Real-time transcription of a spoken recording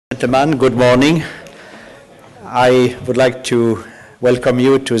gentlemen, good morning. I would like to welcome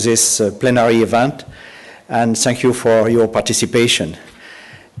you to this plenary event and thank you for your participation.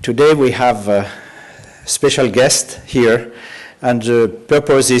 Today we have a special guest here, and the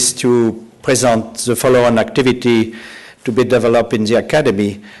purpose is to present the follow-on activity to be developed in the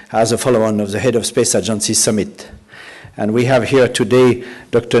Academy as a follow-on of the Head of Space Agency Summit. And we have here today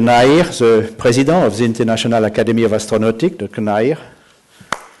Dr. Nair, the President of the International Academy of Astronautics. Dr. Nair.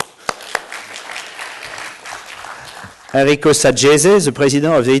 Enrico Saggese, the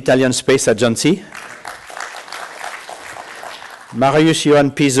President of the Italian Space Agency. Marius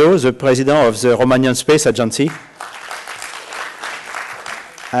Ioan Piso, the President of the Romanian Space Agency.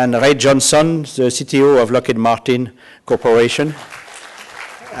 And Ray Johnson, the CTO of Lockheed Martin Corporation.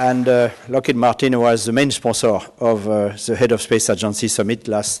 And Lockheed Martin was the main sponsor of the Head of Space Agency Summit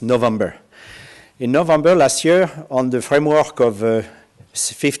last November. In November last year, on the framework of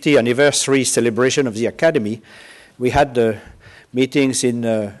 50th anniversary celebration of the Academy, we had meetings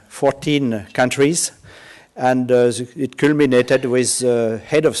in 14 countries, and it culminated with the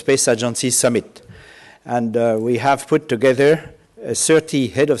Head of Space Agency Summit. And we have put together 30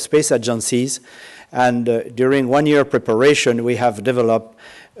 Head of Space Agencies, and during 1 year preparation, we have developed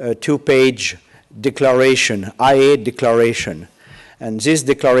a 2-page declaration, IAA declaration. And this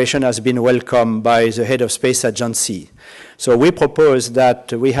declaration has been welcomed by the Head of Space Agency. So we propose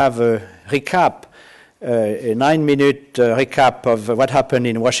that we have a recap, a 9-minute recap of what happened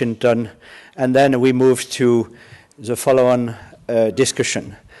in Washington, and then we move to the follow-on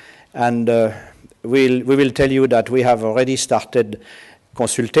discussion. And we will tell you that we have already started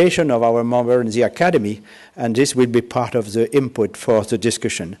consultation of our members in the Academy, and this will be part of the input for the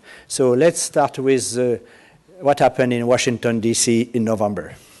discussion. So let's start with what happened in Washington, D.C. in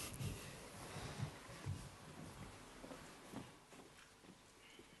November.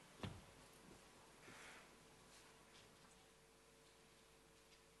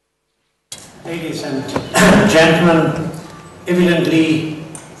 Ladies and gentlemen, evidently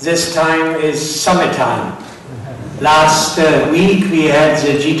this time is summit time. Last week we had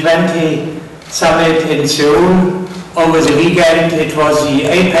the G20 summit in Seoul. Over the weekend it was the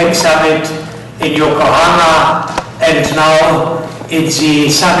APEC summit in Yokohama, and now it's the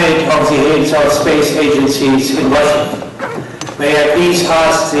summit of the heads of space agencies in Washington. May I please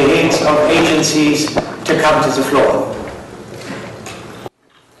ask the heads of agencies to come to the floor.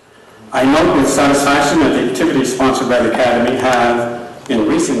 I note with satisfaction that the activities sponsored by the Academy have, in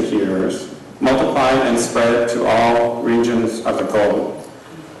recent years, multiplied and spread to all regions of the globe,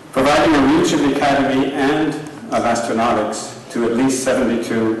 providing a reach of the Academy and of astronautics to at least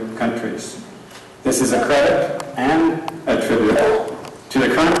 72 countries. This is a credit and a tribute to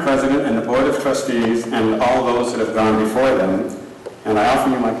the current President and the Board of Trustees and all those that have gone before them, and I offer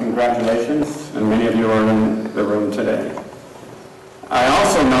you my congratulations, and many of you are in the room today. I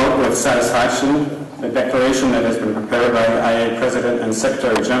also note with satisfaction the declaration that has been prepared by the IAA President and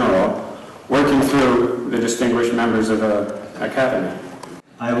Secretary General, working through the distinguished members of the Academy.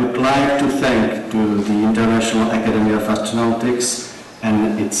 I would like to thank the International Academy of Astronautics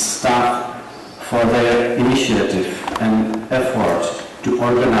and its staff for their initiative and effort to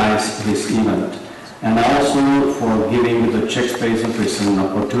organize this event, and also for giving the Czech Space Office an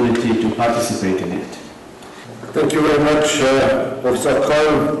opportunity to participate in it. Thank you very much, Professor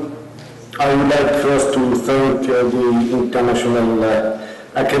Kroll. I would like first to thank the International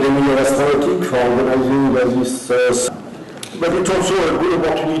Academy of Astronautics for organizing this. But it's also a good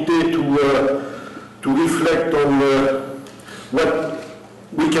opportunity to reflect on what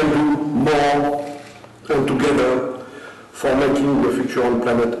we can do more and together for making the future on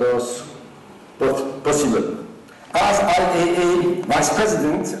planet Earth possible. As IAA Vice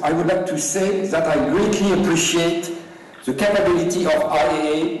President, I would like to say that I greatly appreciate the capability of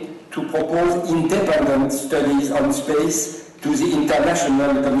IAA to propose independent studies on space to the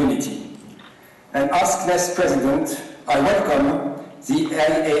international community. And as Vice President, I welcome the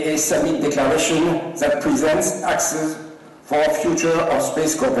IAA Summit Declaration that presents access for future of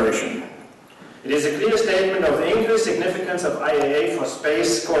space cooperation. It is a clear statement of the increased significance of IAA for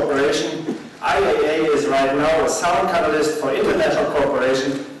space cooperation. IAA is right now a sound catalyst for international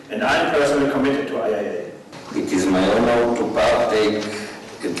cooperation, and I am personally committed to IAA. It is my honor to partake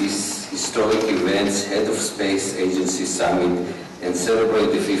in this historic event's Head of Space Agency Summit and celebrate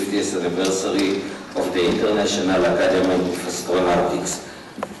the 50th anniversary of the International Academy of Astronautics.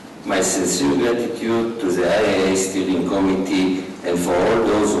 My sincere gratitude to the IAA Steering Committee and for all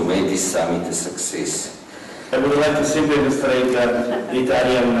those who made this summit a success. I would like to simply illustrate the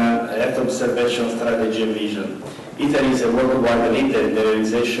Italian Earth observation strategy and vision. Italy is a worldwide leader in the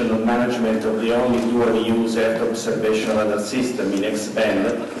realization of management of the only dual-use Earth observation radar system in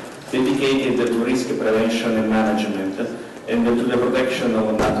X-band, dedicated to risk prevention and management and to the protection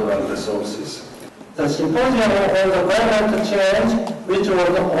of natural resources. The symposium on the climate change, which was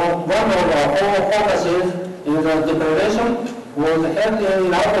one of our focuses in the declaration, was held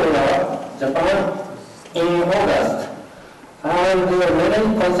in Nagoya, Japan, in August. And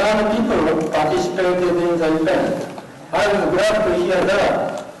many concerned people participated in the event. I was glad to hear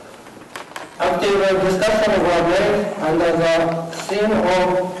that. Active discussions were made under the theme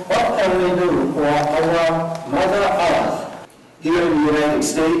of what can we do for our Mother Earth. Here in the United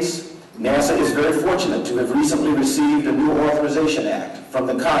States, NASA is very fortunate to have recently received a new authorization act from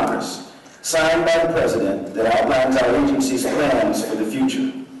the Congress, signed by the President, that outlines our agency's plans for the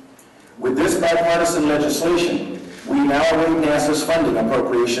future. With this bipartisan legislation, we now await NASA's funding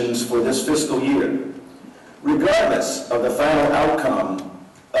appropriations for this fiscal year. Regardless of the final outcome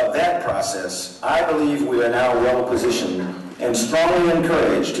of that process, I believe we are now well positioned and strongly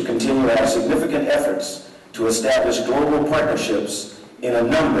encouraged to continue our significant efforts to establish global partnerships in a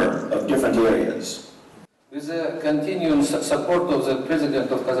number of different areas. With the continuing support of the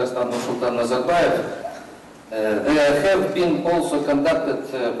President of Kazakhstan, Nursultan Nazarbayev, there have been also conducted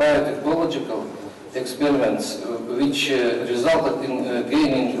biotechnological experiments which resulted in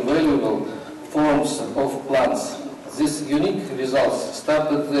gaining valuable forms of plants. These unique results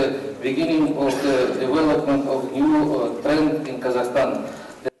started the beginning of the development of new trend in Kazakhstan.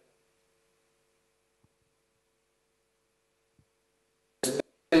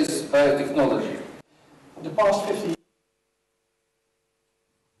 Space biotechnology. The past 50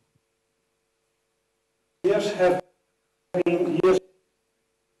 years have been years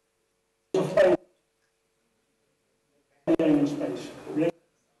of pain in space.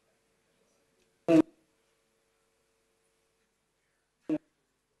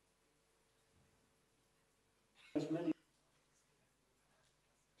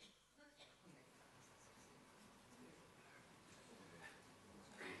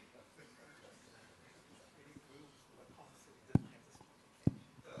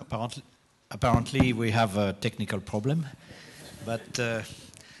 Apparently we have a technical problem, but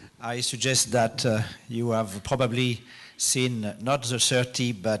I suggest that you have probably seen not the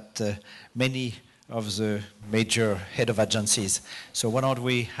 30, but many of the major head of agencies. So why don't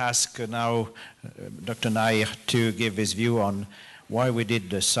we ask now Dr. Nair to give his view on why we did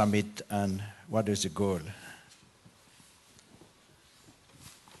the summit and what is the goal.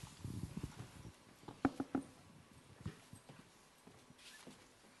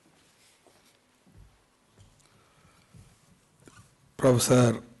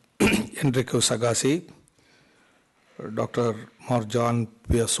 Professor Enrico Sagasti, Dr. Marjan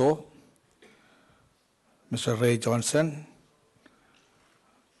Piasso, Mr. Ray Johnson,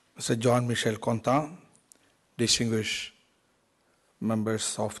 Mr. Jean-Michel Contant, distinguished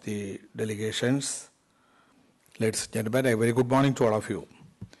members of the delegations, ladies and gentlemen, a very good morning to all of you.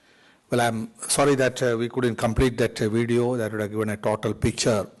 Well, I'm sorry that we couldn't complete that video that would have given a total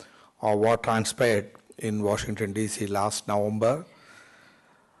picture of what transpired in Washington, D.C. last November.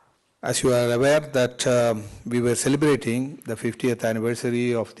 As you are aware that we were celebrating the 50th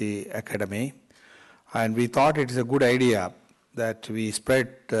anniversary of the Academy, and we thought it is a good idea that we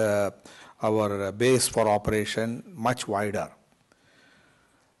spread our base for operation much wider.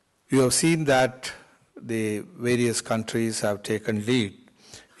 You have seen that the various countries have taken lead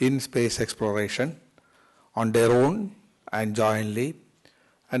in space exploration on their own and jointly,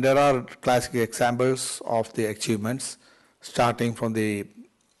 and there are classic examples of the achievements, starting from the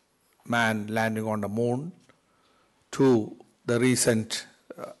man landing on the moon to the recent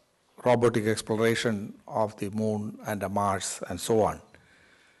robotic exploration of the moon and the Mars and so on.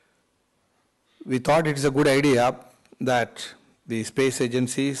 We thought it is a good idea that the space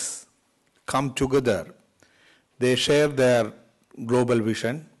agencies come together, they share their global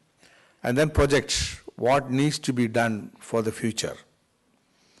vision and then project what needs to be done for the future.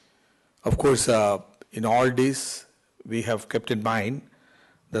 Of course, in all this, we have kept in mind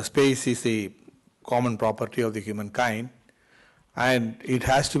the space is the common property of the humankind, and it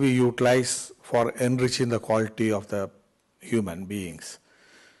has to be utilized for enriching the quality of the human beings.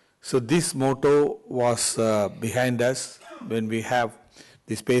 So this motto was behind us when we have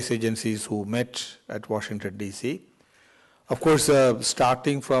the space agencies who met at Washington, D.C. Of course,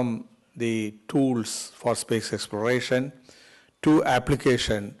 starting from the tools for space exploration to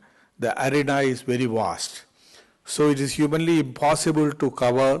application, the arena is very vast. So it is humanly impossible to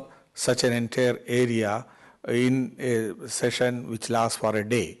cover such an entire area in a session which lasts for a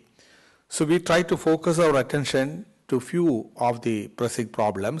day. So we try to focus our attention to few of the pressing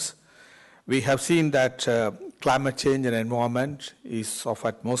problems. We have seen that climate change and environment is of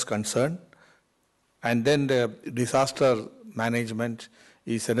utmost concern, and then the disaster management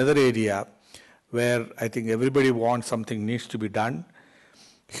is another area where I think everybody wants something needs to be done.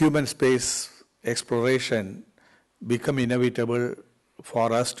 Human space exploration become inevitable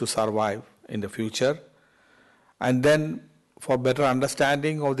for us to survive in the future. And then for better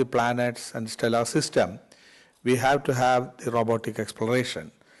understanding of the planets and stellar system, we have to have the robotic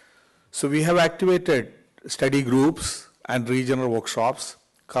exploration. So we have activated study groups and regional workshops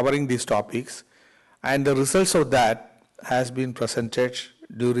covering these topics, and the results of that has been presented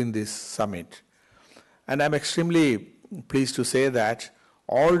during this summit. And I'm extremely pleased to say that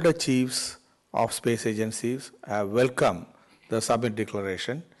all the chiefs of space agencies have welcomed the summit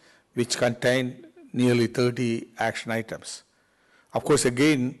declaration, which contained nearly 30 action items. Of course,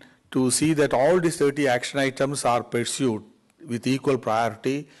 again, to see that all these 30 action items are pursued with equal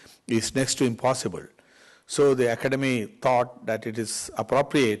priority is next to impossible. So the Academy thought that it is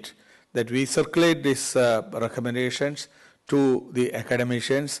appropriate that we circulate these recommendations to the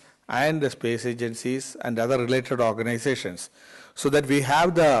academicians and the space agencies and other related organizations, so that we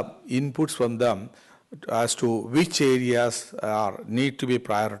have the inputs from them as to which areas need to be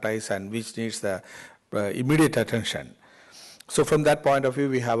prioritized and which needs the immediate attention. So from that point of view,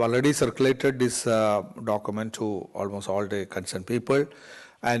 we have already circulated this document to almost all the concerned people,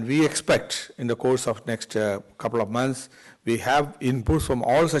 and we expect in the course of next couple of months, we have inputs from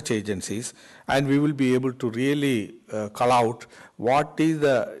all such agencies, and we will be able to really call out what is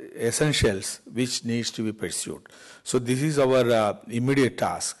the essentials which needs to be pursued. So this is our immediate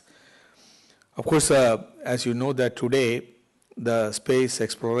task. Of course, as you know that today, the space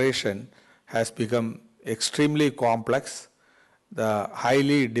exploration has become extremely complex,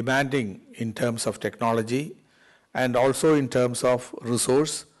 highly demanding in terms of technology, and also in terms of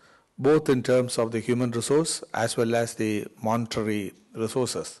resource, both in terms of the human resource as well as the monetary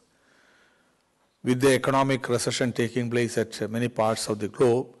resources. With the economic recession taking place at many parts of the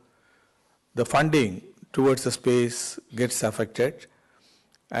globe, the funding towards the space gets affected,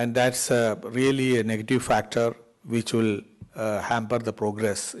 and that's really a negative factor which will hamper the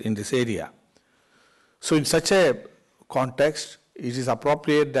progress in this area. So in such a context, it is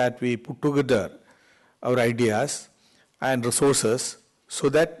appropriate that we put together our ideas and resources so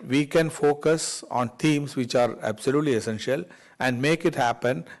that we can focus on themes which are absolutely essential and make it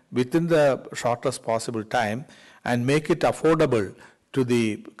happen within the shortest possible time and make it affordable to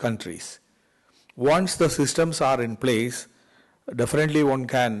the countries. Once the systems are in place, definitely one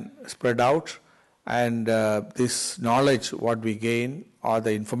can spread out, and this knowledge what we gain or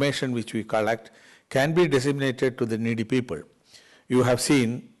the information which we collect can be disseminated to the needy people. You have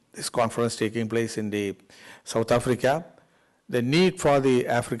seen this conference taking place in the South Africa. The need for the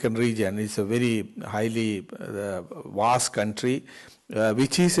African region is a very highly vast country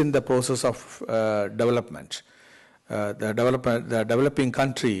which is in the process of development. The developing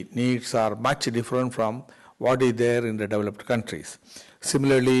country needs are much different from what is there in the developed countries.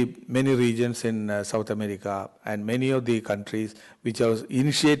 Similarly, many regions in South America and many of the countries which have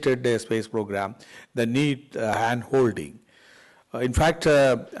initiated their space program, they need hand-holding. In fact,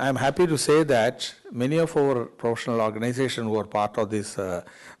 I'm happy to say that many of our professional organizations who are part of this the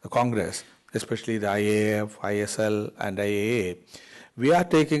Congress, especially the IAF, ISL, and IAA, we are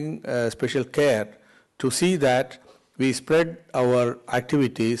taking special care to see that we spread our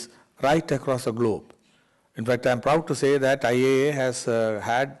activities right across the globe. In fact, I'm proud to say that IAA has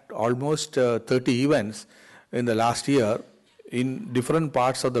had almost 30 events in the last year in different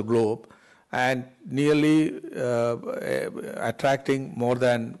parts of the globe, and nearly attracting more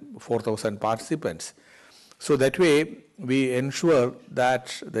than 4,000 participants. So that way, we ensure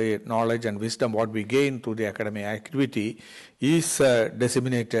that the knowledge and wisdom what we gain through the academic activity is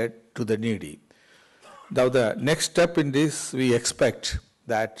disseminated to the needy. Now, the next step in this, we expect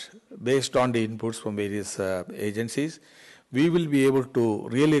that based on the inputs from various agencies, we will be able to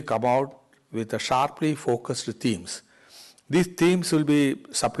really come out with a sharply focused themes. These themes will be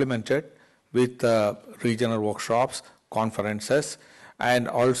supplemented with regional workshops, conferences, and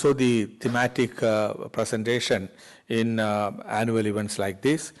also the thematic presentation in annual events like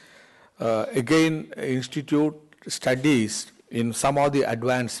this. Again, institute studies in some of the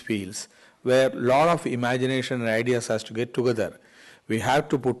advanced fields where a lot of imagination and ideas has to get together. We have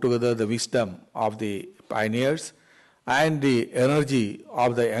to put together the wisdom of the pioneers and the energy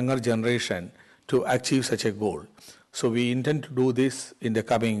of the younger generation to achieve such a goal. So we intend to do this in the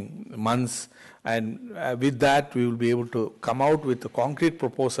coming months, and with that we will be able to come out with the concrete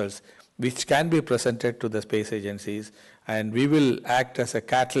proposals which can be presented to the space agencies, and we will act as a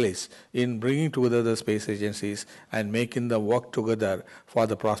catalyst in bringing together the space agencies and making them work together for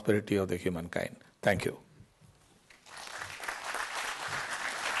the prosperity of the humankind. Thank you.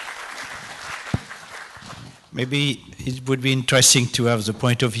 Maybe it would be interesting to have the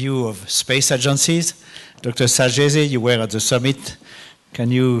point of view of space agencies. Dr. Sargese, you were at the summit. Can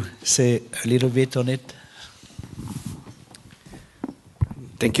you say a little bit on it?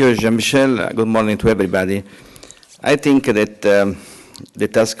 Thank you, Jean-Michel. Good morning to everybody. I think that the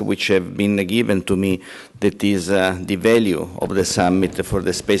task which have been given to me, that is the value of the summit for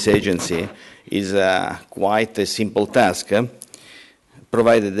the space agency, is quite a simple task,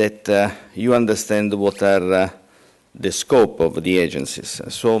 provided that you understand what are the scope of the agencies.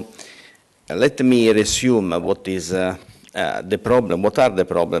 So let me resume what is the problem, what are the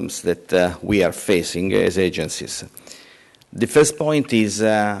problems that we are facing as agencies. The first point is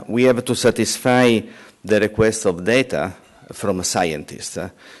we have to satisfy the request of data from scientists.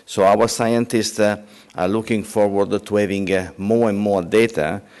 So our scientists are looking forward to having more and more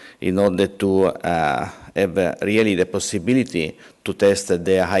data in order to have really the possibility to test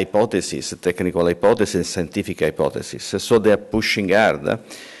their hypotheses, technical hypotheses, scientific hypotheses. So they are pushing hard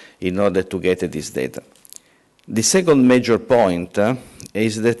in order to get this data. The second major point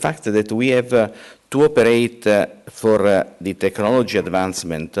is the fact that we have to operate for the technology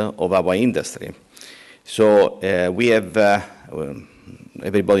advancement of our industry. So we have,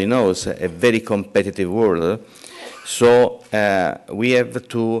 everybody knows, a very competitive world. So we have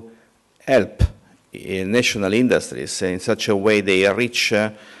to help national industries in such a way they reach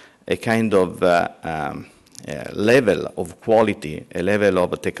a kind of level of quality, a level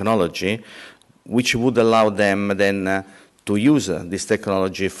of technology, which would allow them then to use this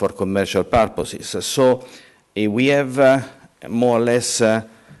technology for commercial purposes. So we have more or less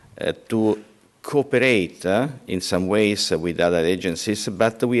to cooperate in some ways with other agencies,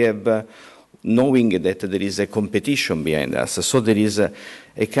 but we have knowing that there is a competition behind us. So there is a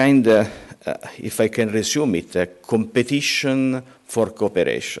kind, if I can resume it, a competition for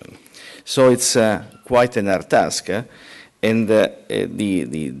cooperation. So it's quite an hard task. And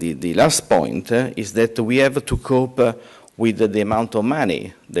the last point is that we have to cope with the amount of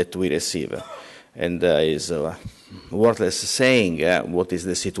money that we receive. And is worthless saying what is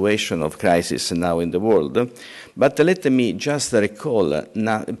the situation of crisis now in the world. But let me just recall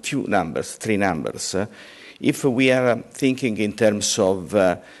a few numbers, 3 numbers. If we are thinking in terms of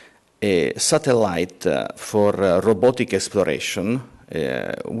a satellite for robotic exploration,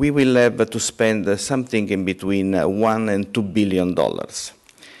 we will have to spend something in between $1 and $2 billion.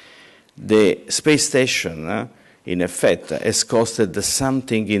 The space station, in effect, has costed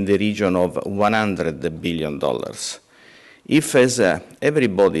something in the region of $100 billion. If, as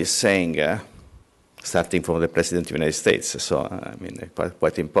everybody is saying, starting from the President of the United States, so I mean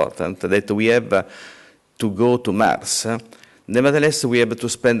quite important, that we have to go to Mars, nevertheless we have to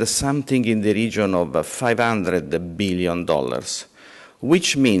spend something in the region of $500 billion,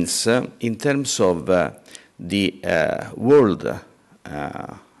 which means, in terms of the world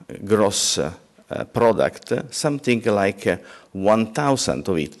gross product, something like 1,000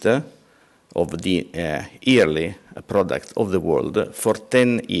 of it, of the yearly product of the world, for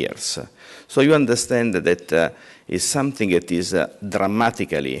 10 years. So you understand that it's something that is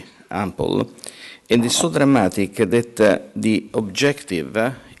dramatically ample, and it's so dramatic that the objective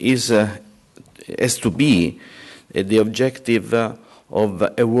has to be the objective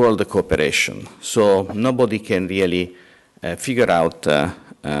of a world cooperation. So nobody can really figure out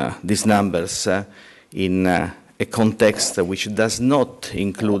these numbers in a context which does not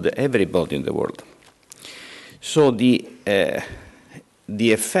include everybody in the world. So the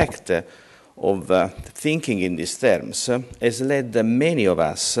effect of thinking in these terms has led many of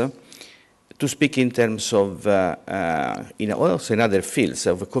us to speak in terms of, also in other fields,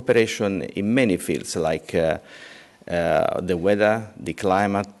 of cooperation in many fields, like the weather, the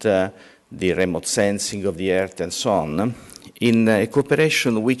climate, the remote sensing of the Earth, and so on, in a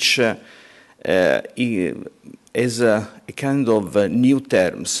cooperation which is a kind of new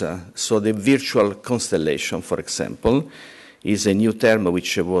terms. So the virtual constellation, for example, is a new term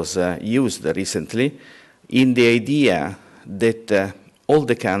which was used recently in the idea that all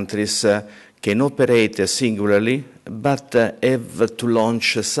the countries can operate singularly, but have to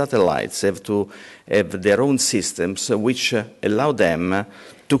launch satellites, have to have their own systems which allow them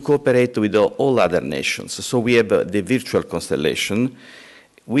to cooperate with all other nations. So we have the virtual constellation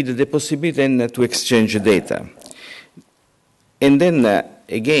with the possibility then to exchange data. And then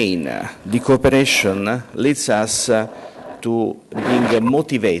again, the cooperation leads us to being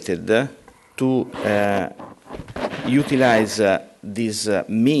motivated to utilize these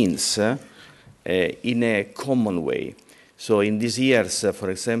means in a common way. So in these years,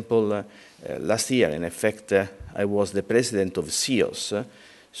 for example, last year, in effect, I was the president of CEOS.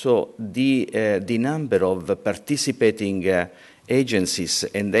 So the number of participating agencies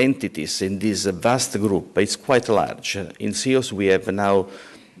and entities in this vast group is quite large. In CEOS, we have now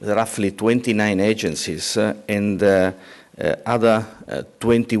roughly 29 agencies and other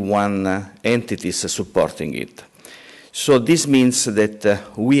 21 entities supporting it. So this means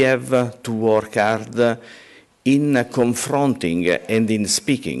that we have to work hard in confronting and in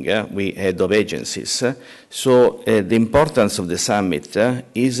speaking with head of agencies. So the importance of the summit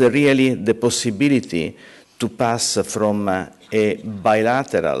is really the possibility to pass from a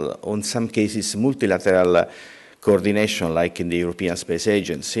bilateral, or in some cases multilateral coordination like in the European Space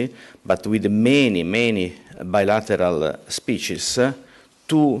Agency, but with many, many bilateral speeches,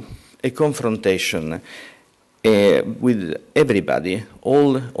 to a confrontation with everybody,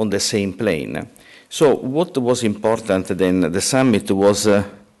 all on the same plane. So what was important then, the summit was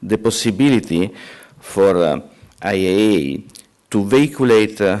the possibility for IAA to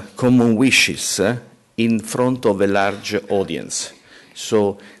vehiculate common wishes in front of a large audience.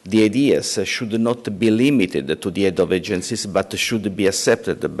 So the ideas should not be limited to the head of agencies, but should be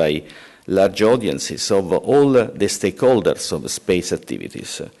accepted by large audiences of all the stakeholders of space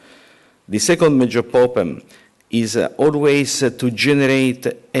activities. The second major problem is always to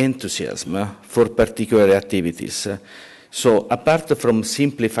generate enthusiasm for particular activities. So apart from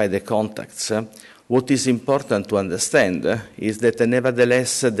simplify the contacts, what is important to understand is that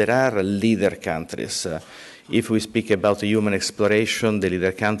nevertheless there are leader countries. If we speak about human exploration, the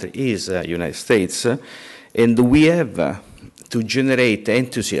leader country is United States, and we have to generate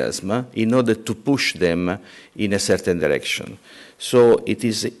enthusiasm in order to push them in a certain direction. So it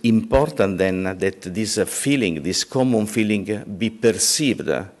is important then that this feeling, this common feeling, be perceived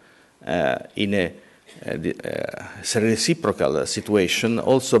in a reciprocal situation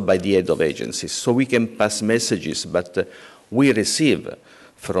also by the head of agencies. So we can pass messages, but we receive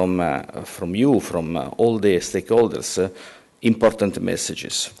from you, from all the stakeholders, important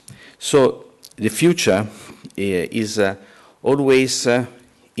messages. So the future is always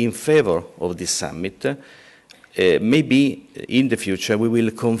in favor of this summit. Maybe in the future we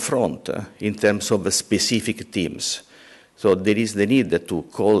will confront in terms of specific teams. So there is the need to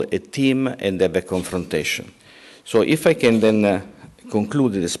call a team and have a confrontation. So if I can then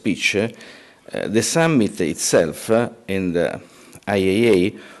conclude the speech, the summit itself and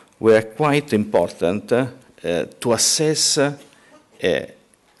IAA were quite important to assess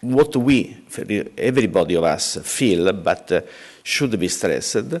what we, everybody of us, feel, but should be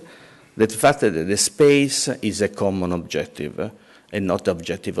stressed, that the fact that the space is a common objective and not the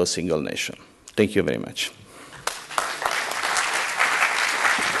objective of a single nation. Thank you very much.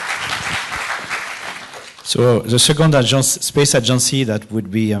 So the second space agency that would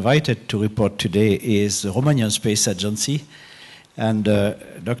be invited to report today is the Romanian Space Agency. And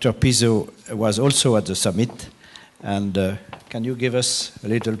Dr. Pizzo was also at the summit. And can you give us a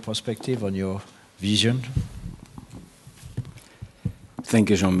little perspective on your vision? Thank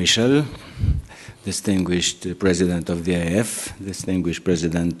you, Jean-Michel, distinguished President of the IAF, distinguished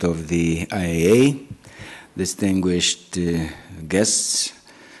President of the IAA, distinguished guests,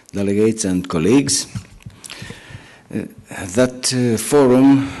 delegates, and colleagues. That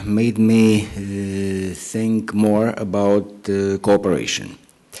forum made me think more about cooperation.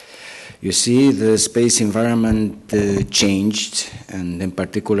 You see, the space environment changed, and in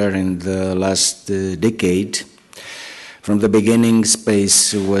particular in the last decade. From the beginning,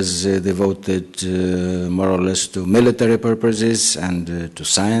 space was devoted more or less to military purposes and to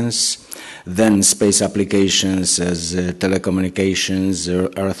science. Then space applications as telecommunications,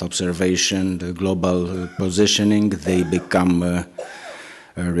 Earth observation, the global positioning, they become a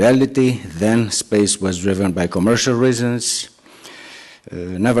reality. Then space was driven by commercial reasons.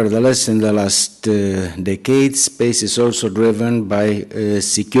 Nevertheless, in the last decade, space is also driven by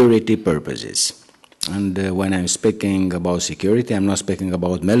security purposes. And when I'm speaking about security, I'm not speaking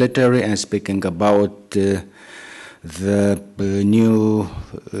about military, I'm speaking about the new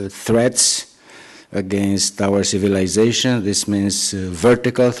threats against our civilization. This means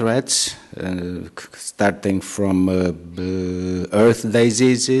vertical threats, starting from earth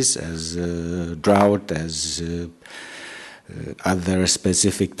diseases as drought, as other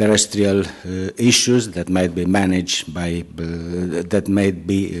specific terrestrial issues that might be managed by, that might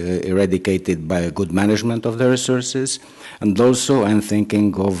be eradicated by a good management of the resources. And also I'm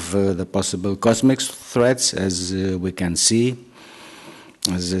thinking of the possible cosmic threats, as we can see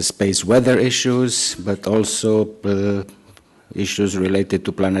the space weather issues, but also issues related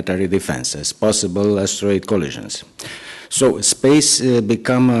to planetary defenses, possible asteroid collisions. So space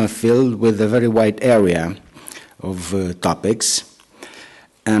become a field with a very wide area of topics,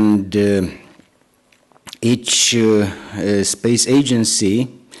 and each space agency,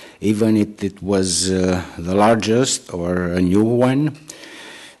 even if it was the largest or a new one,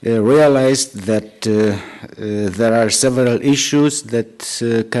 realized that there are several issues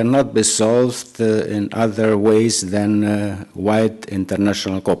that cannot be solved in other ways than wide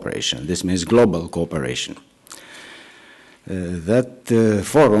international cooperation. This means global cooperation. That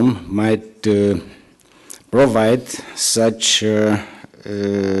forum might provide such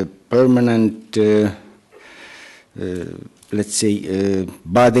permanent, let's say,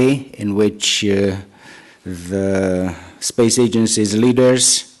 body in which the space agency's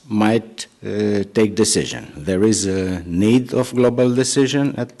leaders might take decision. There is a need of global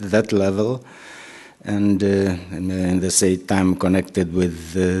decision at that level, and in the same time connected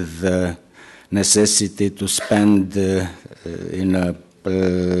with the necessity to spend in an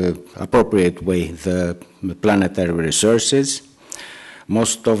appropriate way the planetary resources.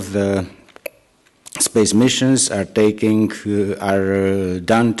 Most of the space missions are done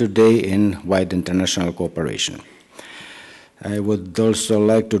today in wide international cooperation. I would also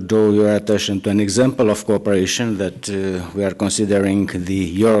like to draw your attention to an example of cooperation that we are considering, the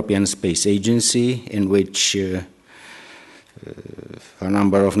European Space Agency, in which a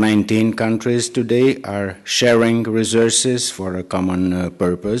number of 19 countries today are sharing resources for a common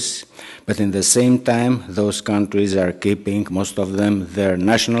purpose. But in the same time, those countries are keeping, most of them, their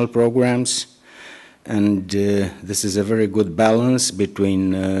national programs. And this is a very good balance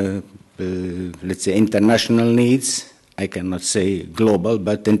between, let's say, international needs. I cannot say global,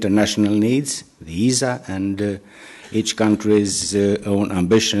 but international needs, the ESA, and each country's own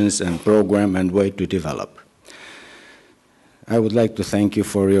ambitions and program and way to develop. I would like to thank you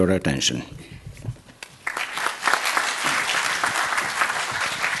for your attention.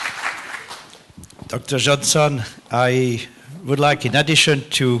 Dr. Johnson, I would like, in addition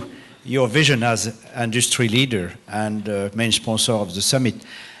to your vision as industry leader and main sponsor of the summit,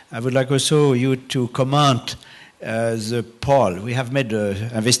 I would like also you to comment the poll. We have made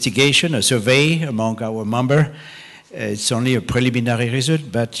an investigation, a survey among our members. It's only a preliminary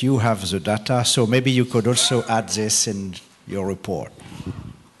result, but you have the data, so maybe you could also add this in your report.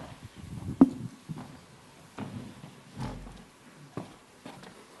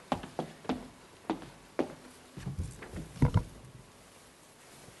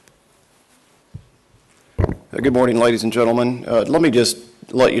 Good morning, ladies and gentlemen. Let me just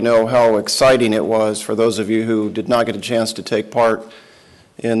let you know how exciting it was for those of you who did not get a chance to take part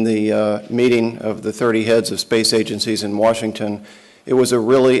in the meeting of the 30 heads of space agencies in Washington. It was a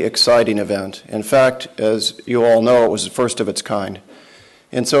really exciting event. In fact, as you all know, it was the first of its kind.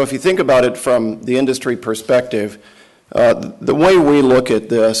 And so if you think about it from the industry perspective, the way we look at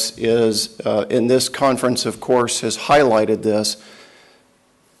this is, in this conference, of course, has highlighted this.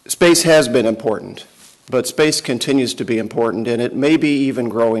 Space has been important. But space continues to be important, and it may be even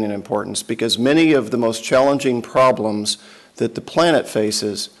growing in importance, because many of the most challenging problems that the planet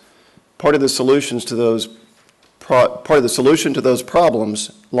faces, part of the solution to those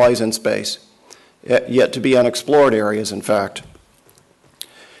problems lies in space, yet to be unexplored areas, in fact.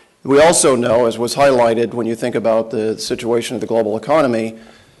 We also know, as was highlighted when you think about the situation of the global economy,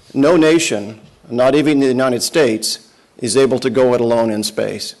 no nation, not even the United States, is able to go it alone in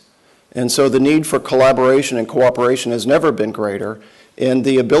space. And so the need for collaboration and cooperation has never been greater, and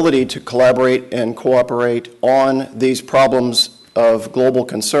the ability to collaborate and cooperate on these problems of global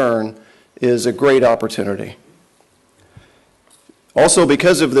concern is a great opportunity. Also,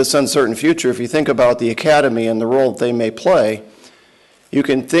 because of this uncertain future, if you think about the academy and the role that they may play, you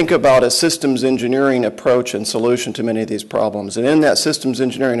can think about a systems engineering approach and solution to many of these problems. And in that systems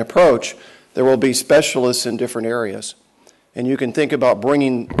engineering approach, there will be specialists in different areas. And you can think about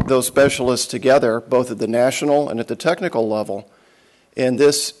bringing those specialists together, both at the national and at the technical level. And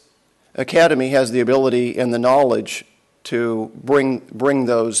this academy has the ability and the knowledge to bring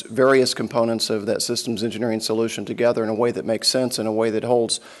those various components of that systems engineering solution together in a way that makes sense, in a way that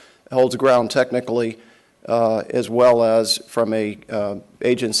holds ground technically, as well as from a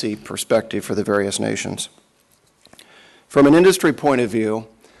agency perspective for the various nations. From an industry point of view,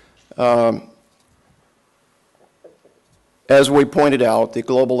 as we pointed out, the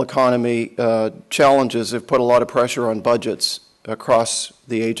global economy challenges have put a lot of pressure on budgets across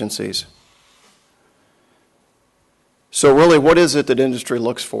the agencies. So really, what is it that industry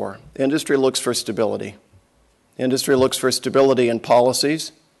looks for? Industry looks for stability. Industry looks for stability in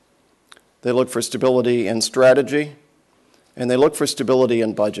policies, they look for stability in strategy, and they look for stability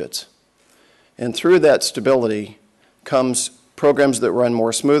in budgets. And through that stability comes programs that run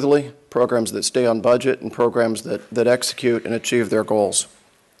more smoothly, programs that stay on budget, and programs that execute and achieve their goals.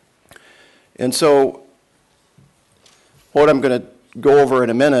 And so what I'm going to go over in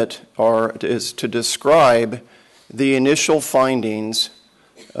a minute is to describe the initial findings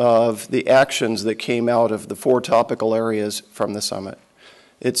of the actions that came out of the 4 topical areas from the summit.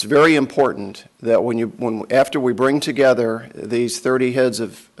 It's very important that after we bring together these 30 heads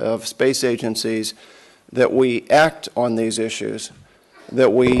of space agencies, that we act on these issues,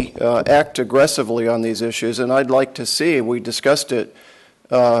 that we act aggressively on these issues. And I'd like to see, we discussed it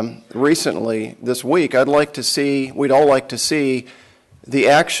recently this week, we'd all like to see the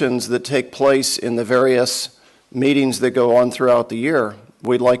actions that take place in the various meetings that go on throughout the year.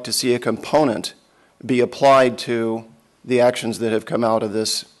 We'd like to see a component be applied to the actions that have come out of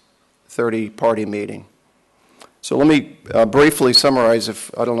this 30-party meeting. So let me briefly summarize.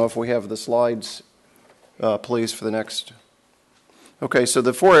 I don't know if we have the slides, please, for the next. Okay, so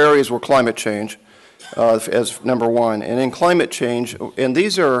the 4 areas were climate change as number 1. And in climate change, and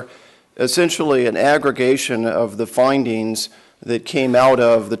these are essentially an aggregation of the findings that came out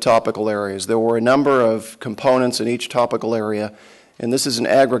of the topical areas. There were a number of components in each topical area, and this is an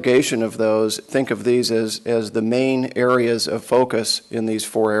aggregation of those. Think of these as the main areas of focus in these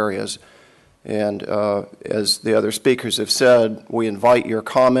 4 areas. And as the other speakers have said, we invite your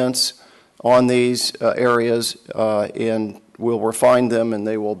comments on these areas, and we'll refine them, and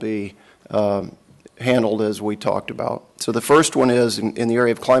they will be handled as we talked about. So the first one is in the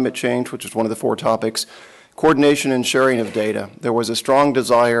area of climate change, which is one of the 4 topics, coordination and sharing of data. There was a strong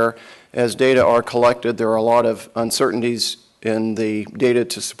desire, as data are collected, there are a lot of uncertainties in the data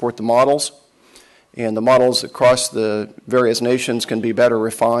to support the models, and the models across the various nations can be better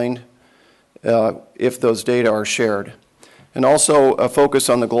refined if those data are shared. And also a focus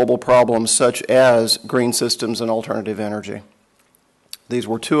on the global problems such as green systems and alternative energy. These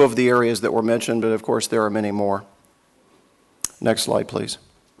were 2 of the areas that were mentioned, but of course there are many more. Next slide, please.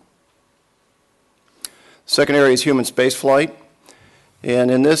 Second area is human spaceflight. And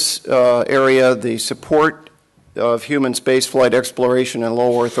in this area, the support of human spaceflight exploration in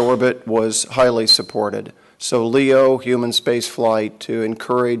low Earth orbit was highly supported. So LEO, human spaceflight, to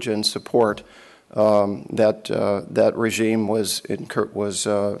encourage and support that regime was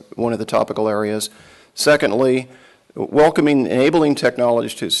one of the topical areas. Secondly, welcoming enabling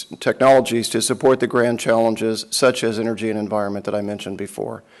technologies to support the grand challenges such as energy and environment that I mentioned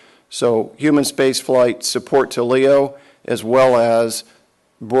before. So human spaceflight support to LEO, as well as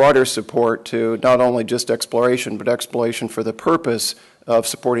broader support to not only just exploration, but exploration for the purpose of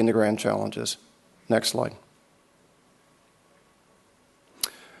supporting the grand challenges. Next slide.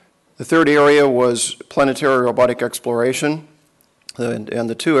 The third area was planetary robotic exploration. And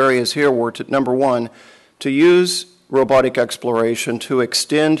the 2 areas here were, number 1, to use robotic exploration to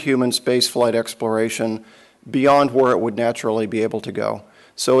extend human spaceflight exploration beyond where it would naturally be able to go.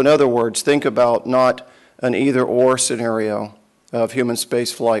 So in other words, think about not an either-or scenario of human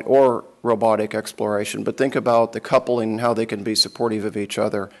spaceflight or robotic exploration, but think about the coupling and how they can be supportive of each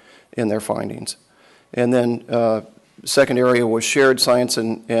other in their findings. And then second area was shared science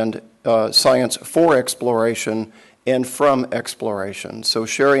and science for exploration and from exploration. So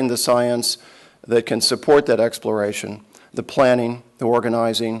sharing the science that can support that exploration, the planning, the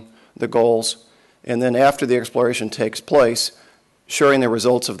organizing, the goals, and then after the exploration takes place, sharing the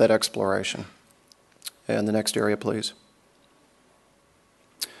results of that exploration. And the next area, please.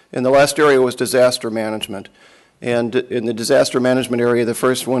 And the last area was disaster management. And in the disaster management area, the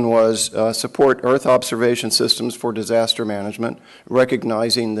first one was support Earth observation systems for disaster management,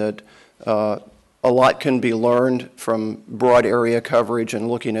 recognizing that a lot can be learned from broad area coverage and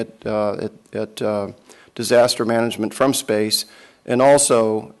looking at disaster management from space, and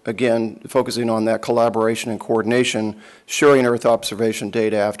also, again, focusing on that collaboration and coordination, sharing Earth observation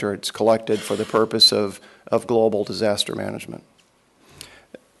data after it's collected for the purpose of global disaster management.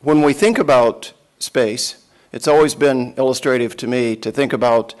 When we think about space, it's always been illustrative to me to think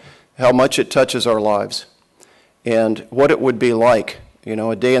about how much it touches our lives and what it would be like, you know,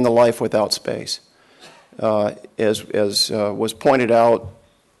 a day in the life without space. As was pointed out,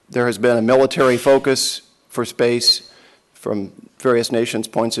 there has been a military focus for space from various nations'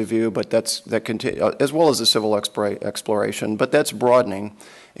 points of view, but as well as the civil exploration, but that's broadening.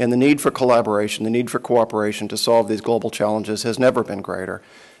 And the need for collaboration, the need for cooperation to solve these global challenges has never been greater.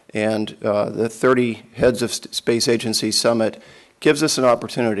 And the 30 Heads of Space Agency Summit gives us an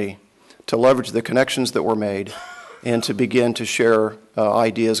opportunity to leverage the connections that were made and to begin to share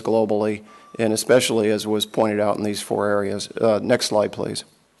ideas globally, and especially as was pointed out in these 4 areas. Next slide, please.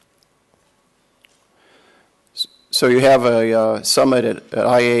 So you have a summit at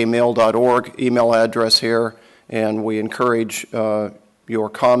IAAmail.org email address here, and we encourage your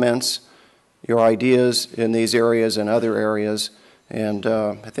comments, your ideas in these areas and other areas. And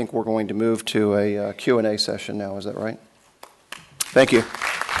I think we're going to move to a Q&A session now. Is that right? Thank you.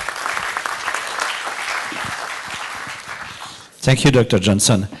 Thank you, Dr.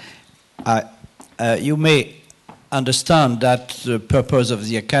 Johnson. You may understand that the purpose of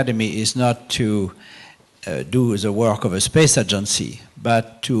the Academy is not to do the work of a space agency,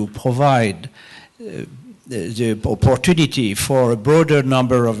 but to provide the opportunity for a broader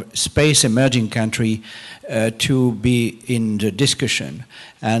number of space emerging countries to be in the discussion.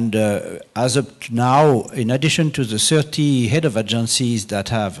 And as of now, in addition to the 30 head of agencies that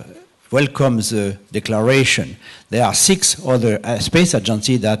have welcomed the declaration, there are 6 other space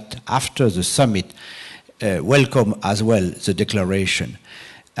agencies that, after the summit, welcome as well the declaration.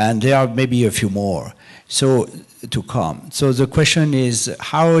 And there are maybe a few more to come. So the question is,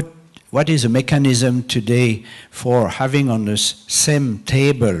 what is the mechanism today for having on the same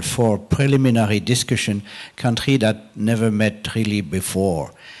table for preliminary discussion countries that never met really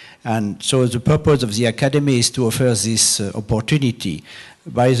before? And so the purpose of the Academy is to offer this opportunity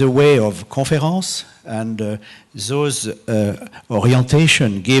by the way of conference, and those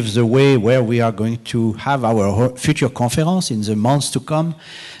orientation gives the way where we are going to have our future conference in the months to come,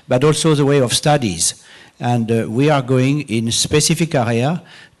 but also the way of studies. And we are going in specific area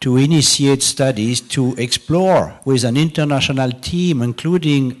to initiate studies to explore with an international team,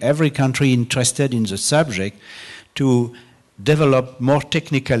 including every country interested in the subject, to develop more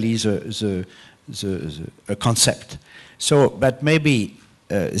technically the concept. So, but maybe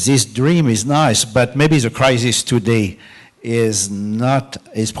this dream is nice, but maybe the crisis today is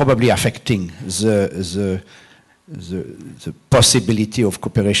probably affecting the possibility of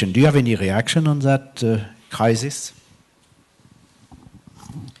cooperation. Do you have any reaction on that crisis?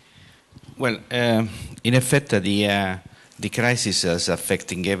 Well, in effect, the crisis is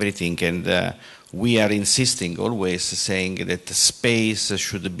affecting everything, and we are insisting always saying that space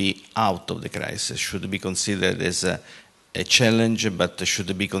should be out of the crisis, should be considered as a challenge, but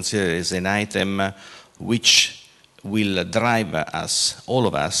should be considered as an item which will drive us, all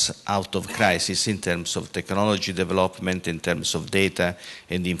of us, out of crisis in terms of technology development, in terms of data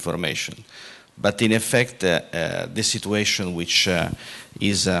and information. But in effect, the situation which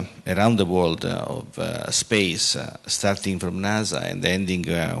is around the world of space, starting from NASA and ending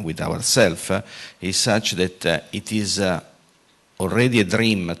with ourselves, is such that it is already a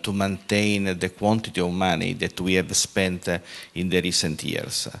dream to maintain the quantity of money that we have spent in the recent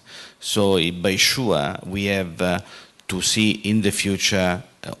years. So by sure, we have to see in the future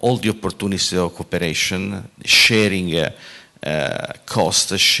all the opportunities of cooperation, sharing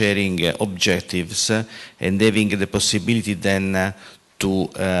costs, sharing objectives, and having the possibility then to,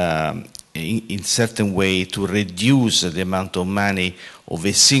 in certain way, to reduce the amount of money of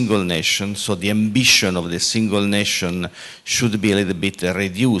a single nation. So the ambition of the single nation should be a little bit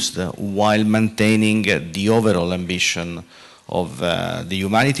reduced while maintaining the overall ambition of the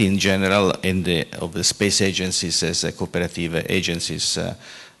humanity in general and of the space agencies as cooperative agencies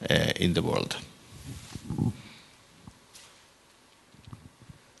in the world.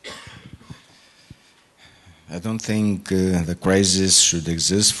 I don't think the crisis should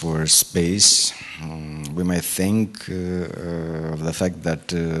exist for space. We might think of the fact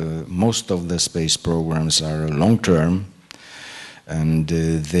that most of the space programs are long-term, and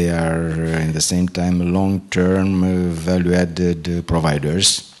they are in the same time long-term value-added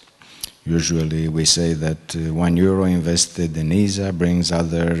providers. Usually we say that €1 invested in ESA brings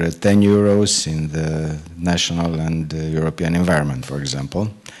other 10 euros in the national and European environment, for example,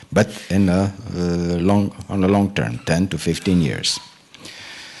 but in on a long term, 10 to 15 years.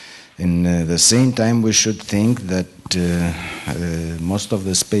 In the same time, we should think that most of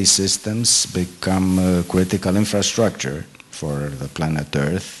the space systems become critical infrastructure for the planet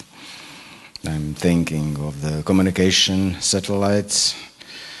Earth. I'm thinking of the communication satellites,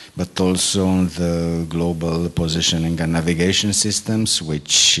 but also the global positioning and navigation systems,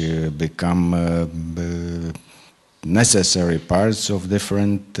 which become necessary parts of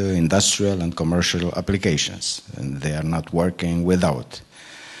different industrial and commercial applications, and they are not working without.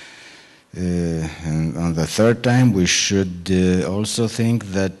 And on the third time, we should also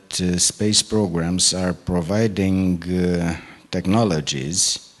think that space programs are providing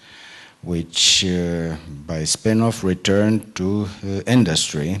technologies which by spin-off return to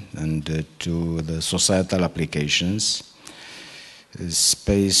industry and to the societal applications.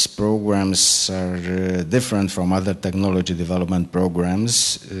 Space programs are different from other technology development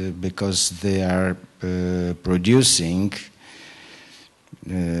programs because they are producing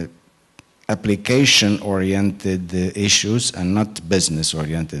application-oriented issues and not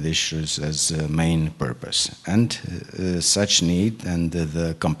business-oriented issues as main purpose. And such need and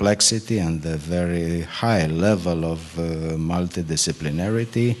the complexity and the very high level of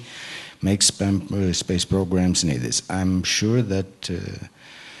multidisciplinarity makes space programs needed. I'm sure that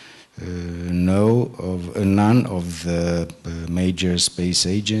none of the major space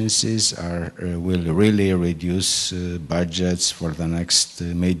agencies will really reduce budgets for the next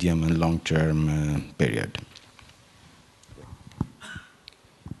medium and long-term period.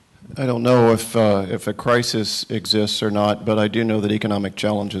 I don't know if a crisis exists or not, but I do know that economic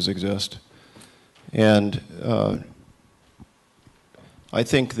challenges exist. And I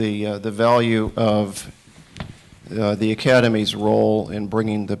think the value of the Academy's role in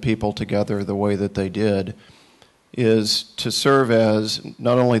bringing the people together the way that they did is to serve as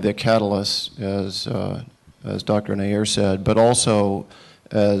not only the catalyst, as Dr. Nair said, but also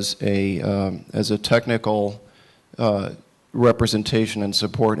as a technical representation and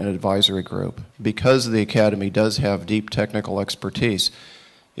support and advisory group. Because the Academy does have deep technical expertise,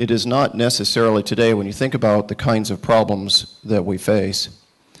 it is not necessarily today, when you think about the kinds of problems that we face,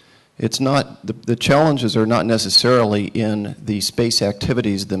 it's not, the challenges are not necessarily in the space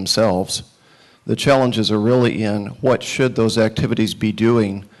activities themselves. The challenges are really in what should those activities be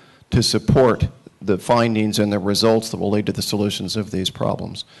doing to support the findings and the results that will lead to the solutions of these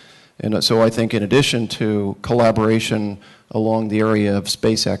problems. And so I think in addition to collaboration along the area of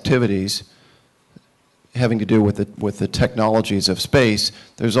space activities, having to do with the technologies of space,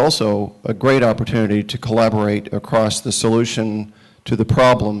 there's also a great opportunity to collaborate across the solution to the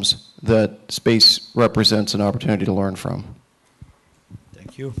problems that space represents an opportunity to learn from.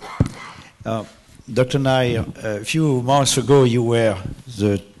 Thank you. Dr. Nair, a few months ago you were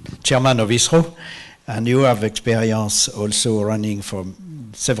the chairman of ISRO, and you have experience also running for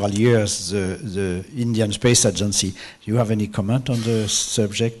several years the Indian Space Agency. Do you have any comment on the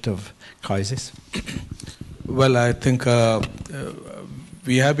subject of crisis? Well, I think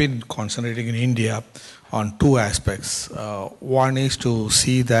we have been concentrating in India on two aspects. One is to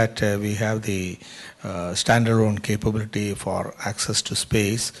see that we have the standalone capability for access to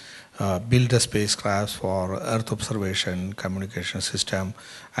space, build a spacecraft for Earth observation, communication system,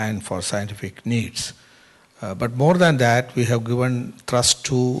 and for scientific needs. But more than that, we have given thrust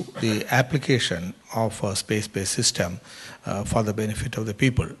to the application of a space-based system for the benefit of the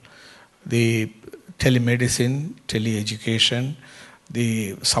people. The telemedicine, teleeducation,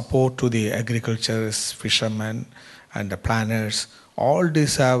 the support to the agriculturists, fishermen, and the planners, all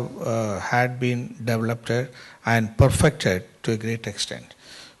these have had been developed and perfected to a great extent.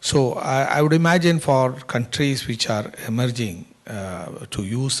 So I would imagine for countries which are emerging to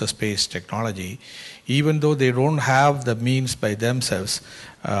use the space technology, even though they don't have the means by themselves,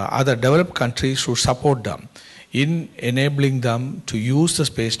 other developed countries should support them in enabling them to use the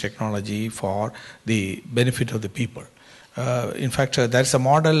space technology for the benefit of the people. In fact, that's a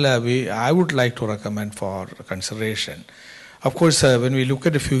model I would like to recommend for consideration. Of course, when we look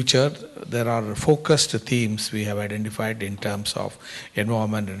at the future, there are focused themes we have identified in terms of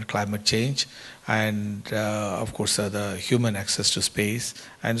environment and climate change, and of course, the human access to space,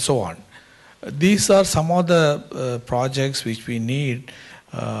 and so on. These are some of the projects which we need.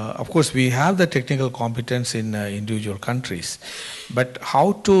 Of course, we have the technical competence in individual countries, but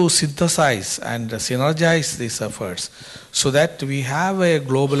how to synthesize and synergize these efforts so that we have a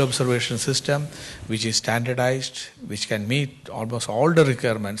global observation system which is standardized, which can meet almost all the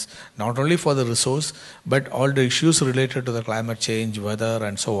requirements, not only for the resource, but all the issues related to the climate change, weather,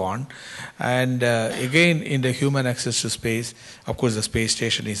 and so on. And again, in the human access to space, of course, the space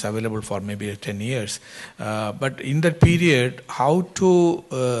station is available for maybe 10 years. But in that period, how to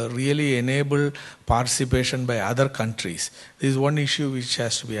really enable participation by other countries. This is one issue which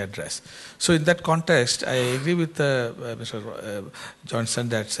has to be addressed. So in that context, I agree with Mr. Johnson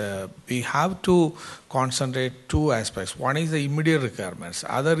that we have to concentrate two aspects. One is the immediate requirements.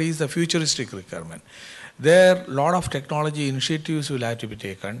 Other is the futuristic requirement. There, a lot of technology initiatives will have to be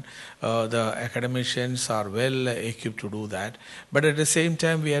taken. The academicians are well equipped to do that. But at the same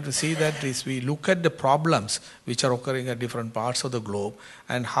time, we have to see that we look at the problems which are occurring at different parts of the globe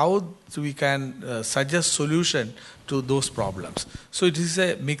and how we can suggest solution to those problems. So it is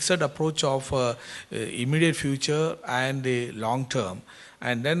a mixed approach of immediate future and the long term.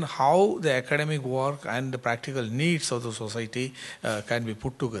 and then how the academic work and the practical needs of the society can be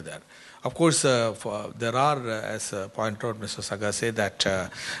put together. Of course, there are, as pointed out Mr. Saga said, that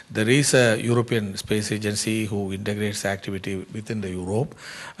there is a European Space Agency who integrates activity within the Europe,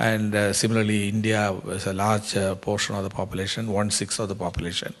 and similarly India is a large portion of the population, 1/6 of the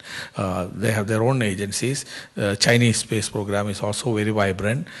population. They have their own agencies. Chinese space program is also very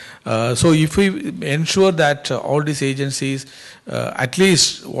vibrant. So if we ensure that all these agencies, at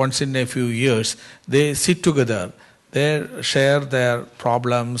least once in a few years, they sit together, they share their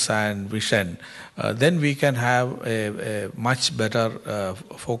problems and vision, then we can have a much better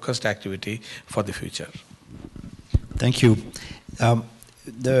focused activity for the future. Thank you.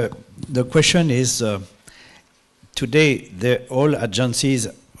 The question is, today all agencies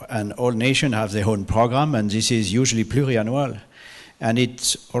and all nations have their own program, and this is usually pluriannual, and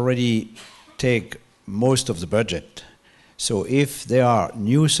it already take most of the budget. So if there are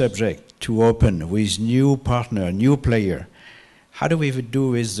new subjects to open with new partner, new player, how do we do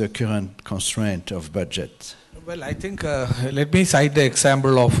with the current constraint of budget? Well, I think, let me cite the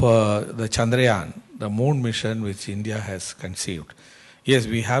example of the Chandrayaan, the moon mission which India has conceived. Yes,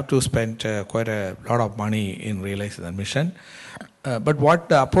 we have to spend quite a lot of money in realizing the mission. But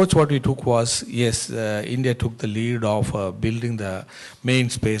the approach we took was, yes, India took the lead of building the main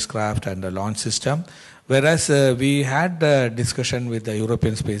spacecraft and the launch system. Whereas we had a discussion with the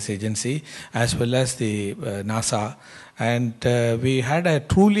European Space Agency as well as the NASA, and we had a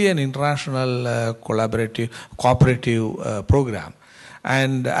truly an international cooperative program.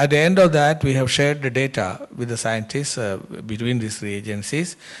 And at the end of that, we have shared the data with the scientists between these three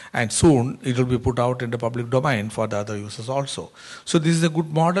agencies, and soon it will be put out in the public domain for the other users also. So this is a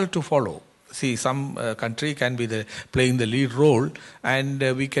good model to follow. See, some country can be playing the lead role, and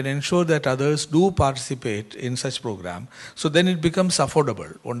we can ensure that others do participate in such program. So then it becomes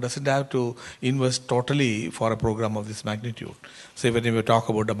affordable. One doesn't have to invest totally for a program of this magnitude. So when we talk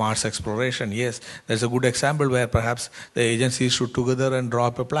about the Mars exploration, yes, there's a good example where perhaps the agencies should together and draw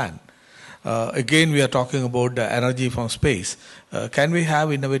up a plan. Again, we are talking about the energy from space. Can we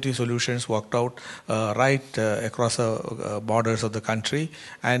have innovative solutions worked out right across the borders of the country,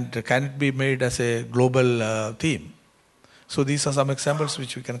 and can it be made as a global theme? So these are some examples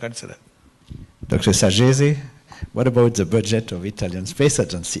which we can consider. Dr. Saggese, what about the budget of Italian Space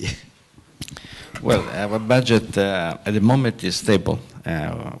Agency? Well, our budget at the moment is stable,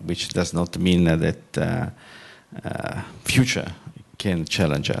 which does not mean that future can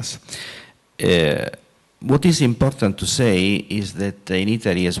challenge us. What is important to say is that in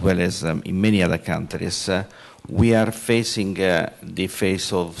Italy, as well as in many other countries, we are facing the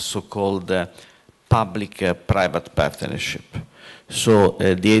phase of so-called public-private partnership. So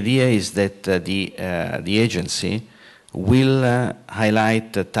the idea is that the agency will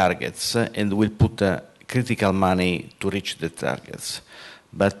highlight targets and will put critical money to reach the targets.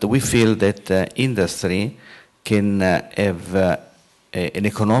 But we feel that industry can have an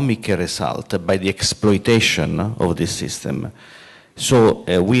economic result by the exploitation of this system. So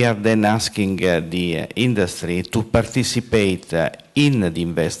we are then asking the industry to participate in the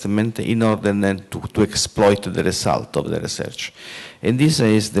investment in order then to exploit the result of the research. And this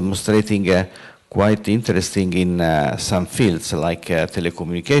is demonstrating quite interesting in some fields like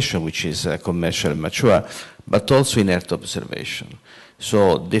telecommunication, which is commercially mature, but also in Earth observation.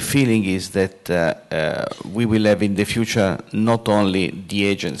 So the feeling is that we will have in the future not only the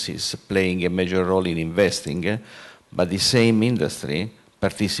agencies playing a major role in investing, but the same industry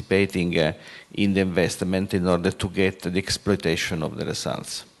participating in the investment in order to get the exploitation of the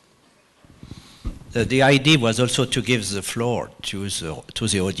results. The idea was also to give the floor to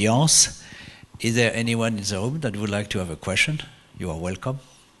the audience. Is there anyone in the room that would like to have a question? You are welcome.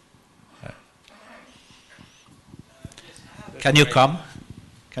 Can you come?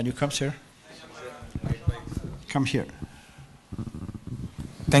 Can you come, sir? Come here.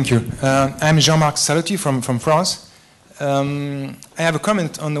 Thank you. I'm Jean-Marc Salotti from France. I have a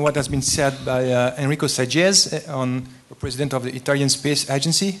comment on what has been said by Enrico Saggese, the president of the Italian Space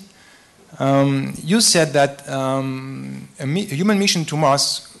Agency. You said that a human mission to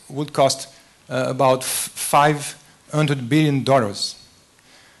Mars would cost about $500 billion.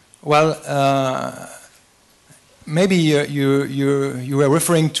 Well, maybe you were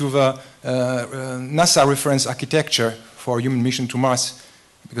referring to the NASA reference architecture for human mission to Mars,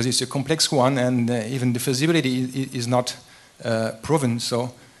 because it's a complex one, and even the feasibility is not proven.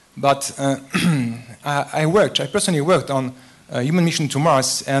 So, but I personally worked on human mission to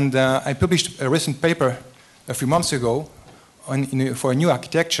Mars, and I published a recent paper a few months ago for a new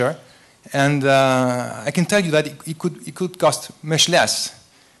architecture, And I can tell you that it could cost much less.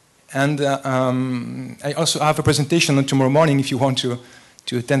 And I also have a presentation tomorrow morning if you want to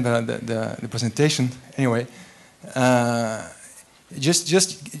attend the presentation. Anyway, I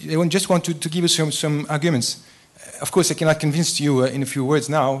just want to give you some arguments. Of course, I cannot convince you in a few words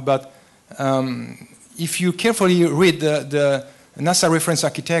now, but if you carefully read the NASA reference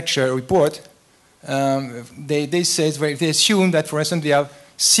architecture report, they assume that, for instance, they have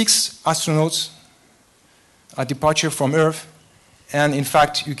 6 astronauts at departure from Earth, and in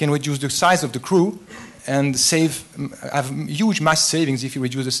fact, you can reduce the size of the crew and have huge mass savings if you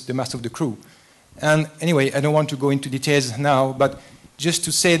reduce the mass of the crew. And anyway, I don't want to go into details now, but just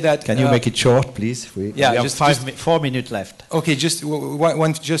to say that... Can you make it short, please? We have 4 minutes left. Okay, just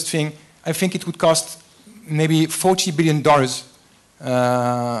one thing. I think it would cost maybe $40 billion.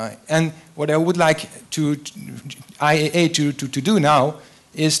 And what I would like IAA to do now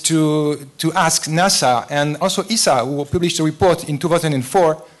is to ask NASA and also ESA, who published a report in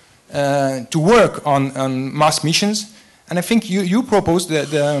 2004, to work on Mars missions. And I think you proposed,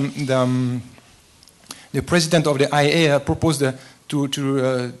 the president of the IAA proposed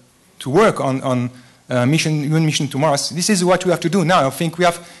to work on human mission to Mars. This is what we have to do now. I think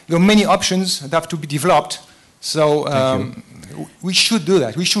there are many options that have to be developed. So we should do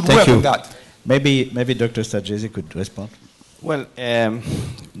that. We should work on that. Maybe Dr. Stagesi could respond. Well,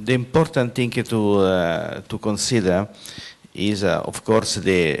 the important thing to consider is, of course,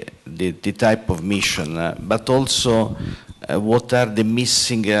 the type of mission, but also what are the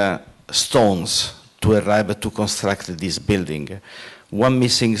missing stones to arrive to construct this building. One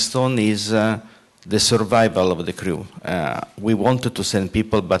missing stone is the survival of the crew. We wanted to send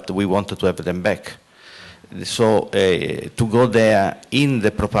people, but we wanted to have them back. So to go there in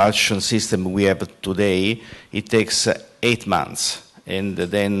the propulsion system we have today, it takes 8 months. And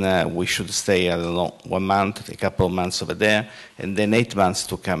then we should stay, I don't know, 1 month, a couple of months over there, and then 8 months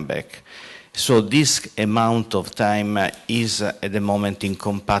to come back. So this amount of time is at the moment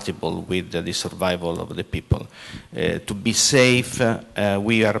incompatible with the survival of the people. To be safe,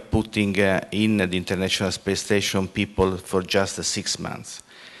 we are putting in the International Space Station people for just 6 months.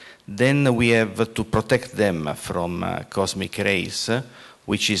 Then we have to protect them from cosmic rays,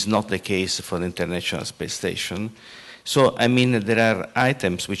 which is not the case for the International Space Station. So, I mean, there are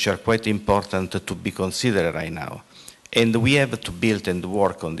items which are quite important to be considered right now. And we have to build and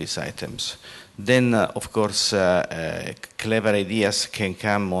work on these items. Then, of course, clever ideas can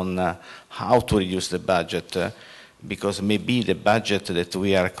come on how to reduce the budget, because maybe the budget that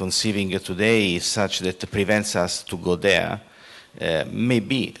we are conceiving today is such that it prevents us to go there.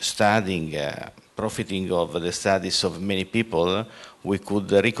 Maybe studying, profiting of the studies of many people, we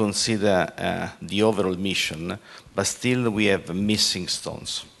could reconsider the overall mission, but still we have missing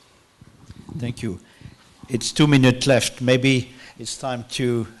stones. Thank you. It's 2 minutes left. Maybe it's time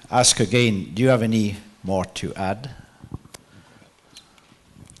to ask again, do you have any more to add?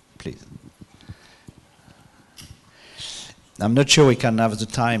 Please. I'm not sure we can have the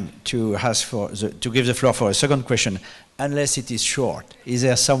time to ask to give the floor for a second question, unless it is short. Is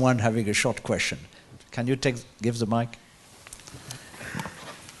there someone having a short question? Can you give the mic?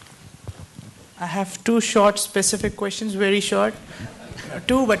 I have 2 short, specific questions, very short.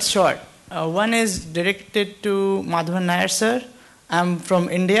 2 but short. One is directed to Madhavan Nair sir. I'm from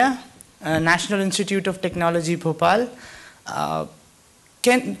India, National Institute of Technology, Bhopal.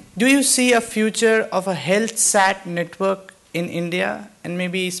 Do you see a future of a health sat network in India and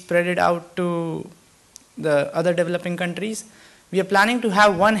maybe spread it out to the other developing countries? We are planning to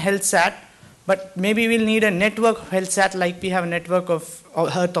have one health sat, but maybe we'll need a network of health sat like we have a network of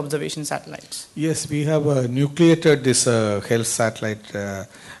Earth observation satellites. Yes, we have nucleated this health satellite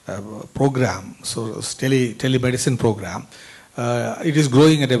program, so telemedicine program. It is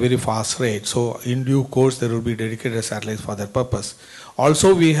growing at a very fast rate, so in due course there will be dedicated satellites for that purpose.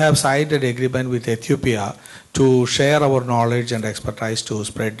 Also, we have signed an agreement with Ethiopia to share our knowledge and expertise to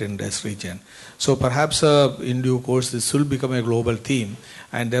spread in this region. So perhaps in due course this will become a global theme,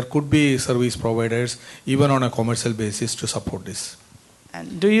 and there could be service providers even on a commercial basis to support this.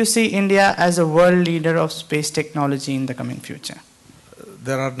 And do you see India as a world leader of space technology in the coming future?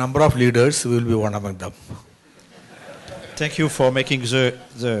 There are a number of leaders, we will be one among them. Thank you for making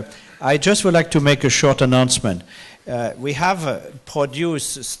I just would like to make a short announcement. We have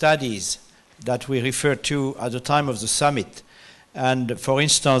produced studies that we referred to at the time of the summit. And for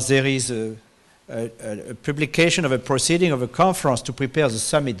instance, there is a publication of a proceeding of a conference to prepare the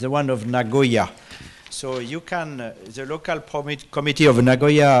summit, the one of Nagoya. So you can, the local committee of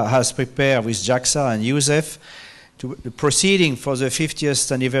Nagoya has prepared with JAXA and USEF the proceeding for the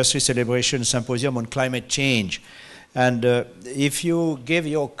 50th anniversary celebration symposium on climate change. And if you give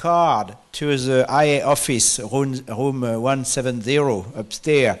your card to the IA office, room 170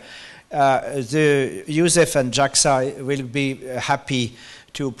 upstairs, the Youssef and Jaksa will be happy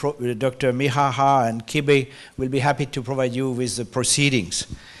to, Dr. Mihaha and Kibe will be happy to provide you with the proceedings.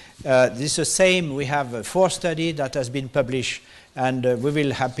 This is the same, we have a 4 study that has been published, and we will be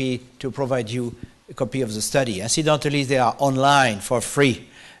happy to provide you a copy of the study. Incidentally, they are online for free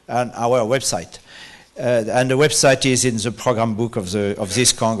on our website. And the website is in the program book of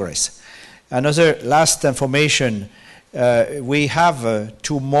this Congress. Another last information, we have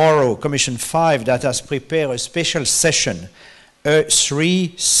tomorrow, Commission 5, that has prepared a special session,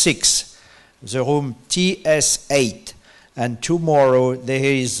 3-6, the room TS8. And tomorrow there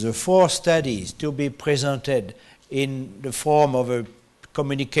is 4 studies to be presented in the form of a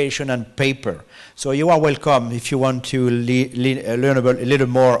communication and paper. So you are welcome if you want to learn a little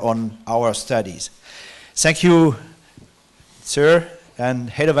more on our studies. Thank you, sir, and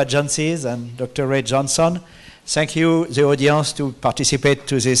head of agencies, and Dr. Ray Johnson. Thank you, the audience, to participate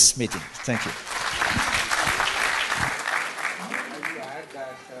to this meeting. Thank you.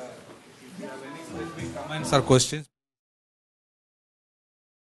 Comments or questions?